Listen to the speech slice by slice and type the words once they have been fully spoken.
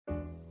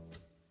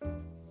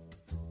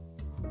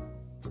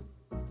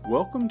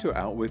Welcome to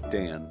Out with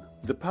Dan,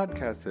 the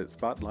podcast that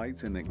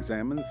spotlights and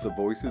examines the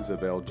voices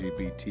of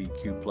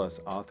LGBTQ+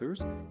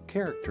 authors,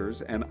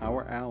 characters, and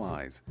our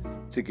allies.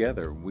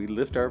 Together, we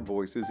lift our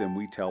voices and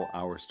we tell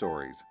our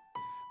stories.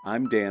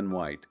 I'm Dan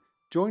White.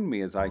 Join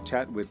me as I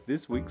chat with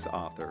this week's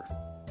author.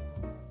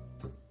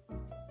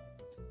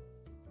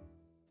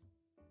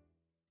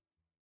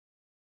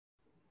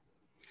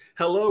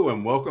 Hello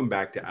and welcome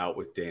back to Out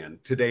with Dan.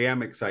 Today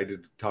I'm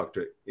excited to talk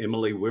to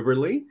Emily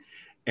Wibberley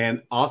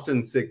and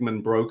Autin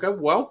Siegmund Broka.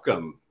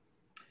 Welcome.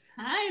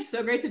 Hi, it's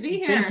so great to be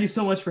here. Thank you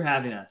so much for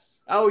having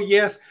us. Oh,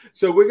 yes.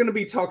 So we're going to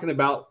be talking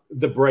about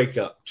the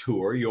Breakup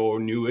Tour, your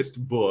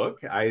newest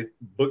book.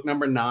 Book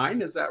number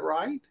 9, is that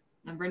right?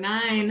 Number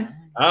 9.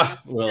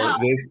 Well,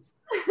 this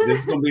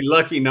is going to be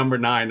lucky number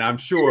 9. I'm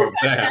sure of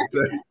that.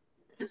 So,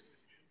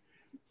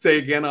 say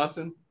again,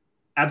 Autin.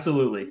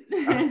 Absolutely.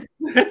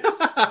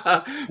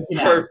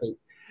 Perfect.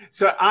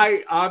 So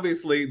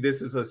obviously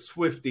this is a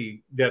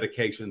Swiftie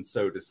dedication,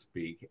 so to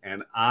speak.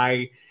 And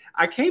I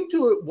came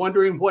to it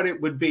wondering what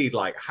it would be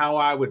like, how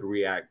I would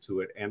react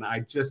to it. And I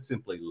just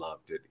simply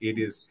loved it. It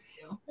is.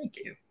 Thank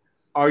you.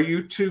 Are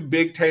you two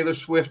big Taylor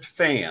Swift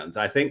fans?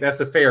 I think that's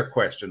a fair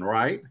question,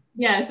 right?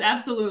 Yes,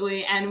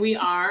 absolutely. And we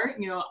are.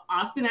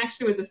 Autin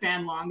actually was a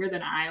fan longer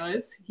than I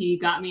was. He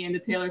got me into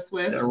Taylor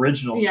Swift. The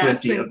original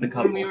Swiftie of the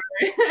couple. We were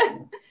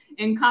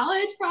in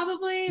college,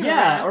 probably.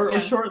 Or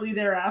shortly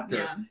thereafter.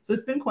 Yeah. So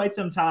it's been quite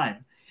some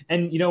time.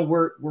 And,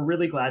 we're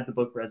really glad the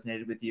book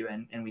resonated with you.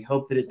 And we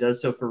hope that it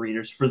does so for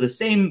readers for the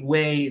same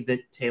way that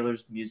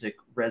Taylor's music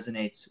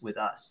resonates with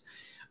us.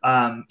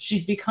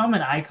 She's become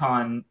an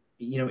icon,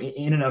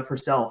 in and of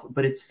herself,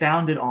 but it's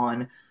founded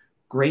on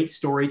great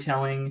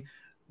storytelling,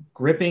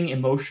 gripping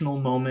emotional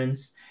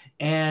moments,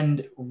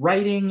 and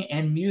writing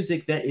and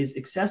music that is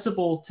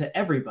accessible to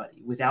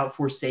everybody without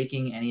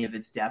forsaking any of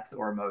its depth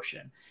or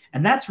emotion.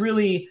 And that's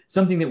really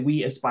something that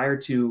we aspire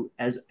to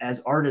as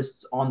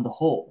artists on the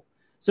whole.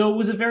 So it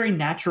was a very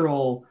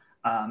natural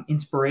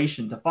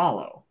inspiration to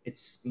follow.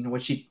 It's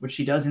what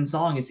she does in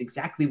song is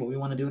exactly what we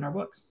want to do in our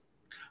books.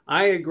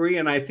 I agree,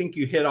 and I think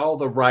you hit all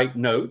the right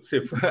notes.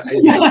 If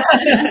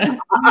I'm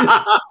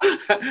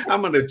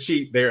going to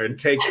cheat there and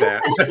take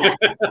that,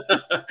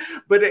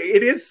 but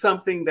it is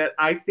something that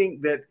I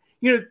think that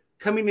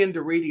coming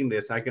into reading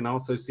this, I can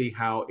also see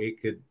how it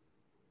could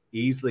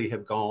easily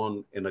have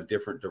gone in a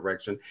different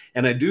direction,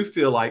 and I do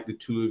feel like the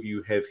two of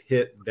you have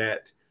hit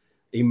that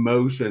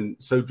emotion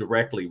so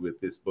directly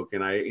with this book,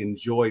 and I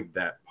enjoyed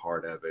that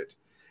part of it.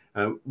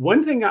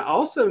 One thing I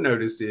also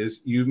noticed is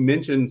you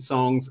mentioned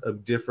songs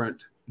of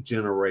different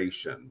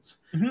generations,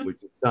 which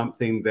is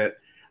something that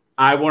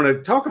I want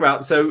to talk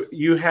about. So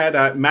you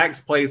had Max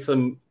play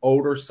some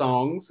older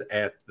songs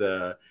at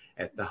the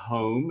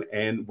home,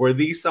 and were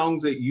these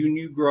songs that you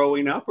knew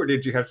growing up, or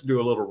did you have to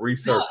do a little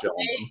research on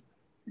them?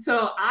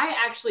 So I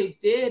actually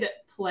did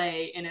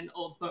play in an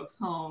old folks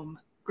home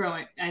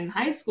growing in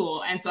high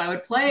school, and so I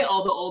would play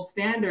all the old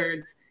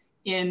standards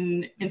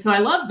and so I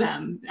love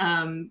them.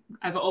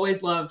 I've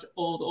always loved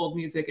old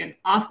music, and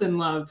Autin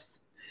loves.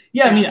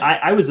 Yeah, I mean,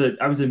 I was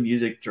a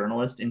music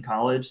journalist in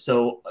college,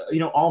 so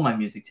all my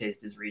music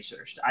taste is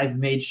researched. I've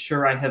made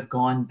sure I have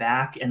gone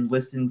back and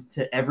listened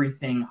to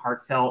everything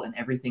heartfelt and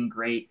everything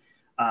great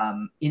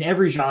in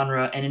every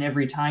genre and in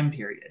every time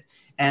period.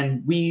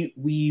 And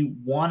we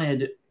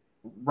wanted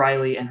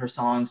Riley and her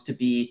songs to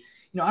be,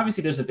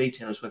 obviously there's a big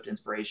Taylor Swift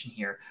inspiration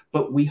here,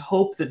 but we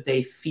hope that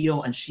they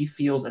feel, and she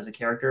feels as a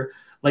character,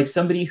 like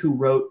somebody who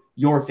wrote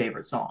your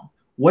favorite song,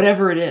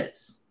 whatever it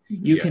is.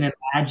 You can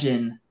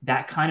imagine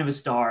that kind of a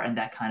star and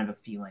that kind of a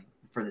feeling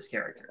for this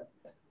character.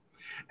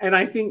 And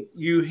I think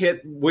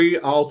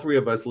all three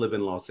of us live in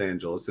Los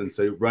Angeles. And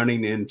so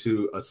running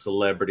into a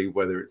celebrity,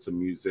 whether it's a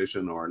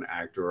musician or an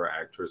actor or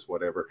actress,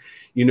 whatever,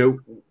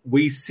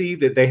 we see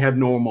that they have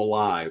normal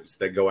lives.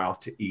 They go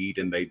out to eat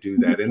and they do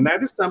that. And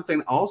that is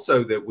something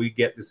also that we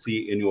get to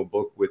see in your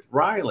book with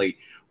Riley.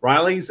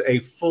 Riley's a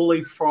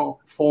fully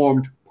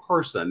formed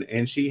person,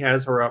 and she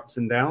has her ups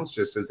and downs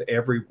just as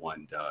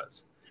everyone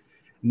does.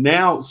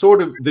 Now,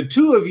 sort of the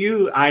two of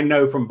you, I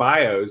know from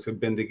bios, have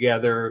been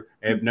together,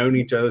 have known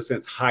each other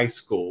since high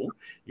school.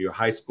 You're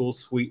high school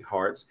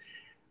sweethearts.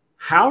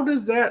 How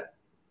does that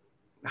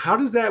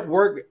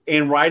work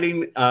in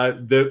writing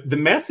the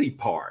messy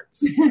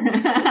parts?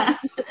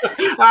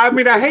 I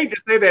mean, I hate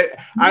to say that.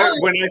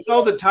 When I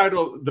saw the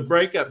title, The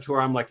Breakup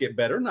Tour, I'm like, it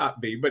better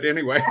not be. But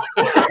anyway,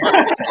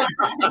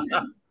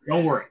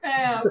 don't worry.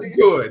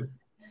 Good.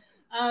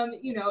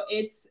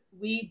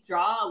 We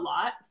draw a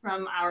lot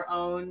from our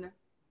own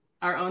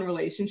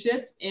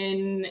relationship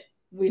in,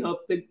 we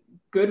hope, the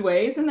good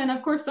ways, and then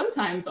of course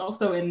sometimes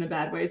also in the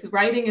bad ways.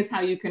 Writing is how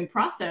you can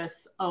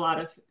process a lot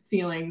of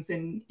feelings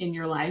in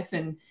your life,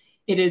 and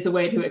it is a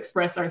way to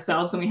express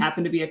ourselves, and we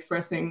happen to be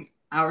expressing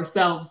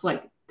ourselves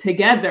like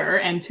together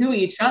and to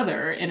each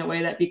other in a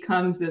way that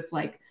becomes this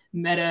like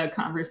meta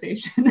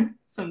conversation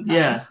sometimes.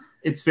 Yeah,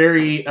 it's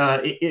very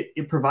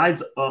it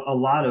provides a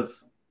lot of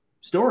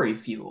story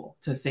fuel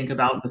to think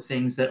about the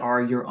things that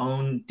are your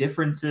own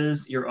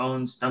differences, your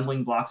own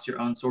stumbling blocks, your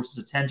own sources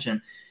of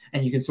tension.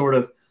 And you can sort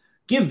of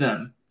give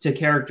them to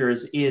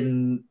characters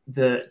in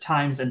the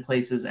times and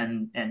places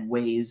and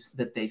ways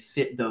that they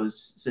fit those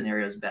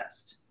scenarios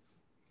best.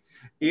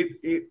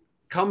 It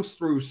comes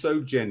through so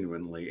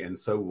genuinely and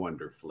so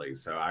wonderfully.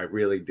 So I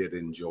really did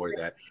enjoy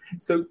that.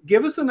 So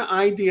give us an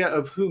idea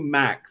of who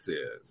Max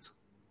is.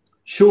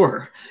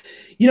 Sure.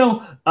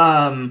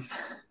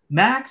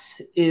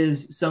 Max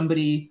is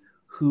somebody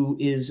who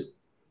is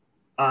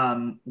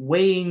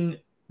weighing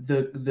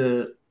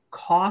the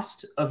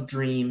cost of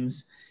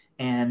dreams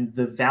and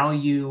the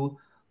value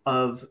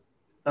of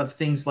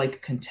things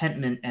like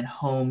contentment and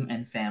home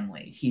and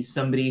family. He's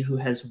somebody who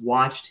has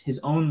watched his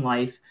own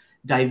life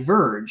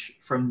diverge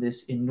from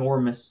this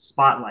enormous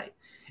spotlight.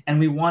 And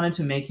we wanted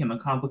to make him a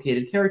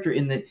complicated character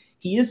in that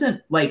he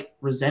isn't like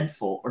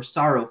resentful or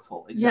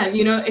sorrowful.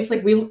 Exactly. Yeah, it's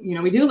like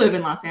we do live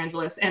in Los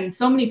Angeles, and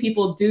so many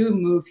people do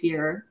move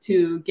here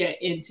to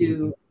get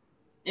into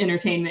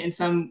entertainment in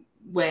some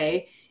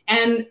way.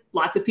 And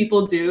lots of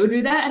people do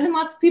that. And then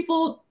lots of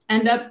people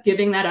end up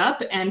giving that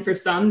up. And for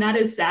some, that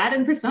is sad.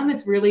 And for some,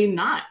 it's really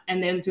not.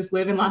 And they just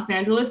live in Los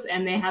Angeles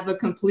and they have a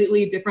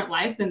completely different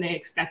life than they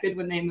expected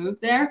when they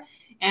moved there.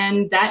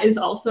 And that is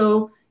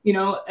also,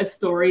 a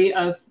story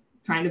of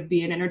trying to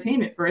be in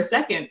entertainment for a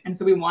second. And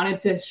so we wanted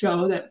to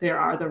show that there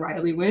are the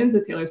Riley Winns,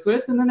 the Taylor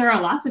Swifts, and then there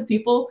are lots of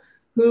people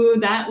who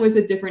that was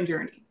a different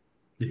journey.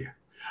 Yeah.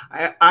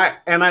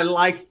 I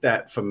liked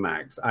that from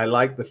Max. I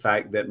liked the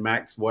fact that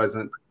Max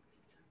wasn't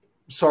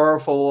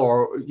sorrowful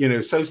or,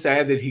 so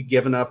sad that he'd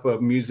given up a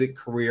music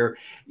career.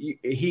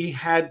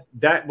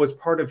 That was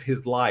part of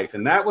his life.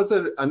 And that was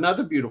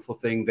another beautiful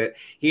thing, that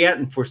he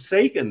hadn't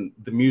forsaken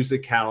the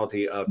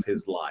musicality of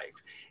his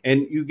life.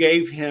 And you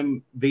gave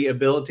him the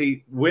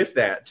ability with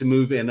that to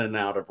move in and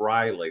out of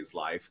Riley's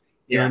life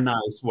in a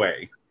nice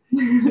way.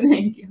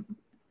 Thank you.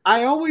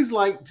 I always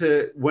like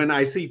to, when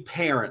I see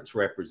parents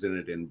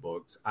represented in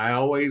books, I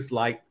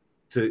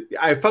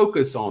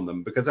focus on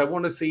them because I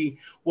want to see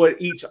what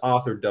each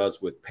author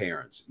does with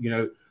parents.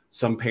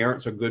 Some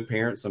parents are good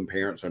parents, some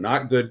parents are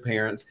not good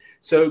parents.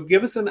 So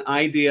give us an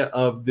idea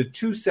of the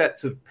two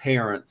sets of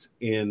parents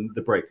in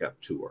the Breakup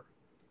tour.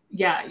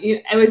 Yeah,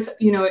 it was,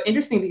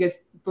 interesting because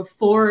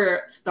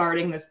before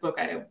starting this book,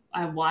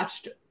 I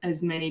watched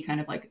as many kind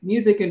of like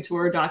music and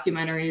tour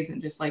documentaries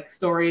and just like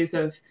stories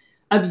of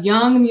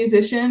young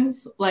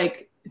musicians,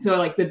 like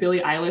the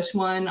Billie Eilish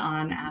one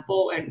on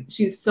Apple, and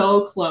she's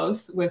so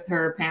close with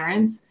her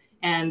parents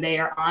and they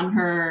are on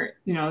her,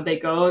 they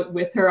go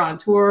with her on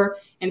tour,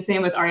 and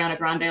same with Ariana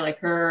Grande, like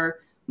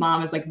her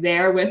mom is like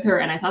there with her.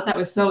 And I thought that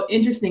was so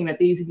interesting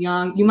that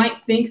you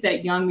might think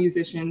that young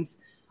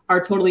musicians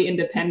are totally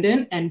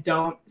independent and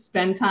don't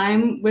spend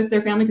time with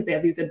their family because they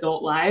have these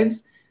adult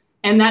lives.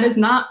 And that is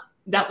not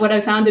what I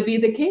found to be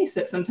the case,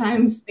 that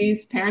sometimes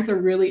these parents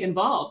are really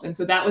involved. And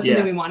so that was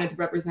something we wanted to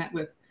represent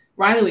with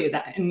Riley,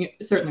 and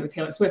certainly with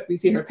Taylor Swift. We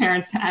see her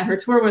parents at her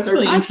tour with her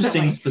really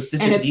interesting,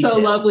 specific and it's detail. so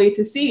lovely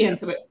to see. And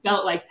so it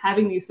felt like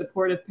having these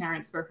supportive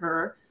parents for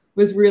her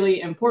was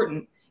really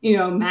important.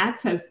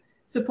 Max has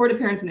supportive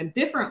parents in a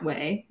different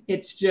way.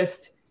 It's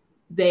just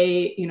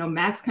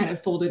Max kind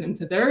of folded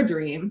into their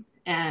dream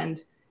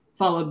and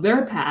followed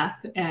their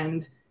path,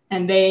 and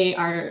they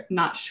are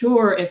not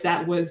sure if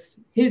that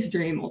was his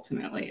dream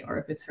ultimately or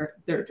if it's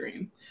their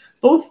dream.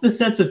 Both the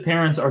sets of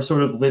parents are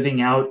sort of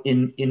living out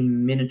in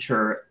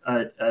miniature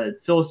a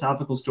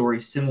philosophical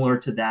story similar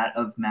to that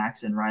of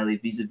Max and Riley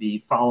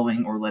vis-a-vis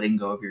following or letting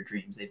go of your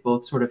dreams. They've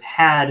both sort of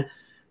had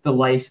the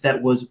life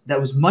that was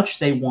much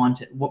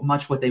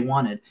what they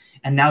wanted,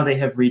 and now they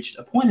have reached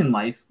a point in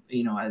life,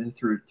 either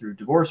through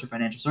divorce or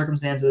financial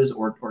circumstances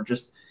or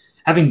just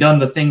having done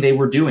the thing they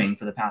were doing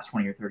for the past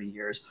 20 or 30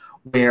 years,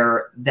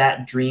 where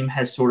that dream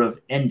has sort of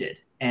ended.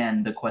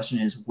 And the question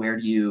is, where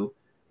do you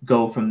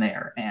go from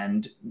there?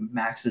 And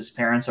Max's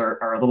parents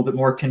are a little bit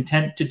more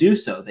content to do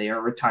so. They are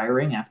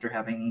retiring after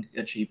having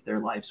achieved their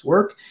life's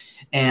work.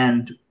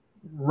 And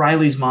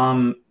Riley's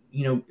mom,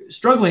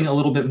 struggling a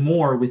little bit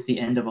more with the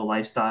end of a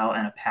lifestyle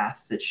and a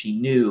path that she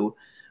knew,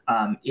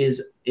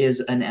 is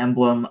an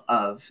emblem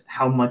of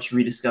how much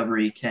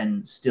rediscovery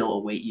can still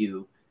await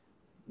you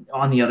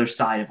on the other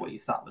side of what you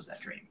thought was that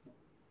dream.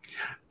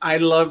 I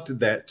loved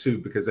that too,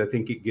 because I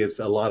think it gives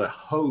a lot of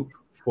hope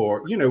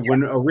for,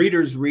 when a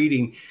reader's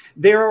reading.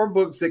 There are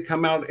books that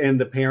come out and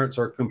the parents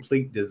are a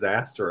complete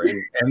disaster, and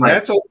right.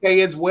 That's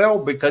okay as well,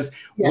 because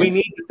we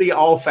need to see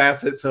all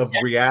facets of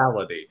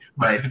reality.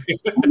 Right.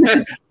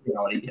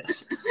 Reality,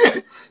 yes.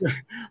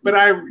 But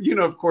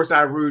of course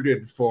I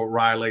rooted for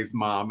Riley's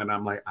mom, and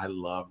I'm like, I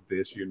love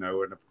this, and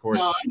of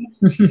course,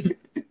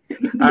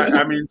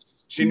 I mean,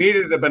 she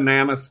needed a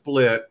banana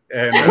split,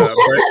 and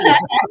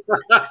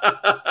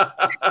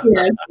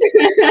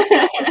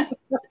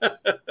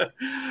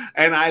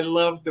and I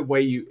love the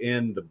way you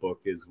end the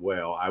book as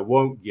well. I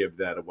won't give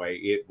that away.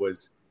 It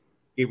was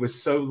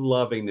so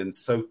loving and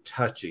so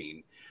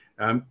touching.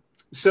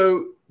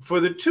 So for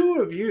the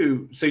two of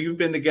you, so you've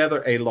been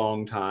together a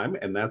long time,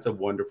 and that's a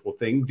wonderful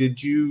thing.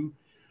 Do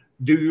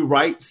you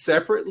write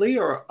separately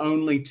or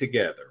only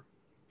together?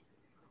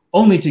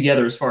 only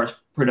together as far as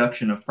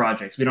production of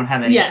projects. We don't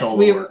have any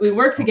solo work. We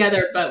work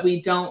together, but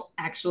we don't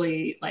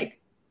actually like.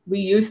 We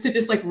used to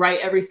just like write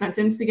every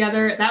sentence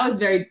together. That was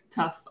very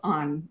tough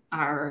on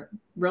our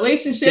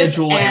relationship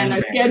and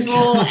our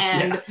schedule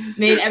and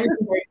made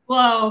everything very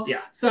slow.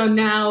 Yeah. So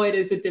now it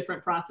is a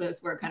different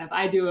process where kind of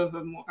I do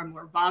a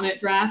more vomit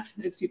draft,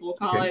 as people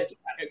call it,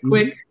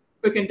 quick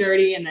and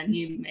dirty, and then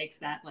he makes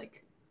that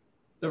like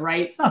the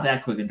right. It's not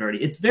that quick and dirty.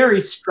 It's very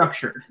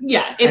structured.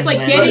 Yeah, it's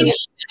like getting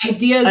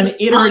ideas. An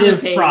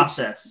iterative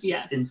process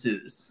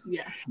ensues.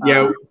 Yes.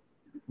 Yeah.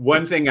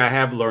 One thing I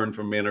have learned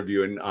from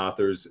interviewing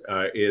authors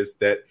is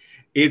that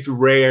it's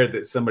rare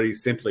that somebody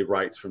simply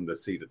writes from the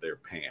seat of their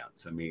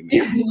pants. I mean,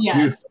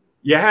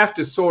 you have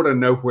to sort of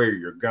know where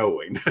you're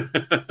going.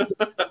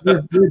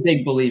 we're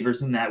big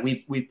believers in that.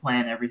 We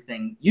plan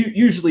everything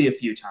usually a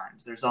few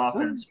times. There's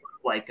often sort of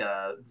like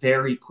a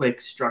very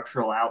quick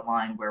structural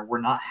outline where we're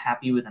not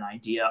happy with an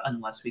idea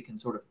unless we can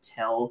sort of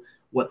tell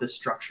what the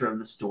structure of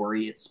the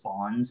story it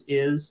spawns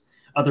is.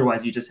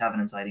 Otherwise, you just have an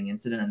inciting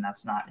incident, and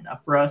that's not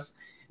enough for us.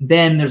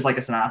 Then there's like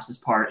a synopsis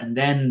part, and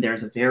then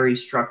there's a very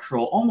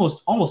structural,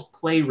 almost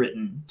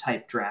play-written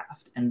type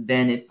draft, and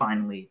then it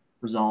finally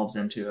resolves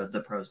into the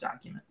prose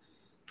document.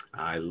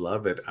 I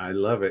love it. I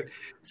love it.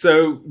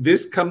 So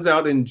this comes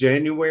out in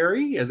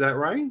January, is that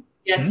right?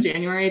 Yes,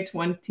 January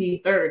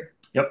 23rd.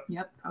 Yep.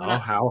 Oh,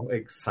 how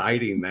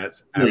exciting.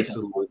 That's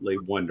absolutely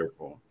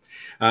wonderful.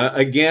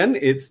 Again,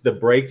 it's the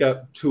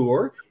Breakup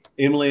Tour.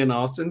 Emily and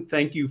Austin,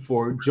 thank you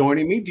for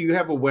joining me. Do you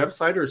have a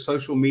website or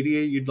social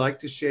media you'd like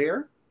to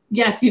share?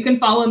 Yes, you can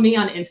follow me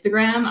on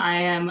Instagram. I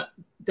am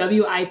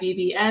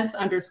WIBBS_INK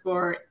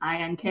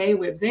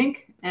Wibs Inc.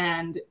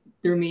 And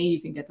through me,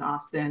 you can get to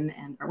Austin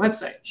and our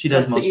website. She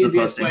does most of the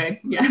posting. Way.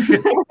 Yes.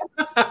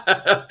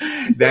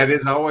 That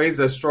is always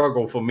a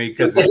struggle for me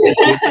because it's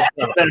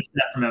better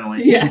step from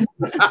Emily. Yeah.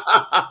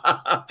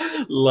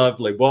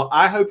 Lovely. Well,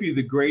 I hope you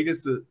the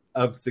greatest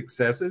of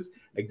successes.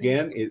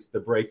 Again, it's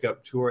the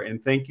Breakup Tour,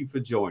 and thank you for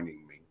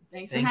joining me.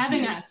 Thanks for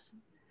having us.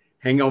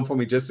 Hang on for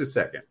me just a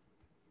second.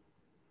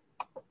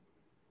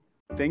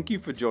 Thank you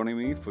for joining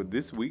me for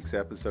this week's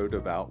episode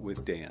of Out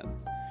with Dan.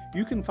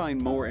 You can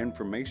find more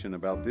information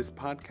about this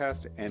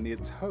podcast and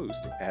its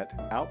host at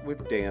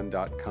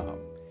outwithdan.com,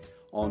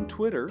 on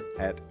Twitter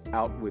at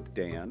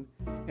outwithdan,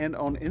 and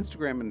on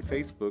Instagram and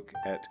Facebook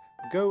at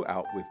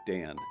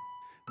GoOutWithDan.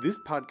 This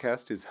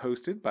podcast is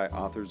hosted by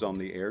Authors on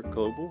the Air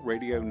Global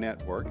Radio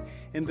Network,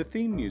 and the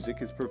theme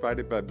music is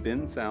provided by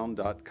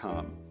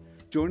bensound.com.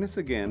 Join us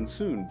again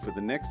soon for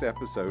the next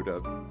episode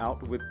of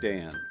Out with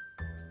Dan.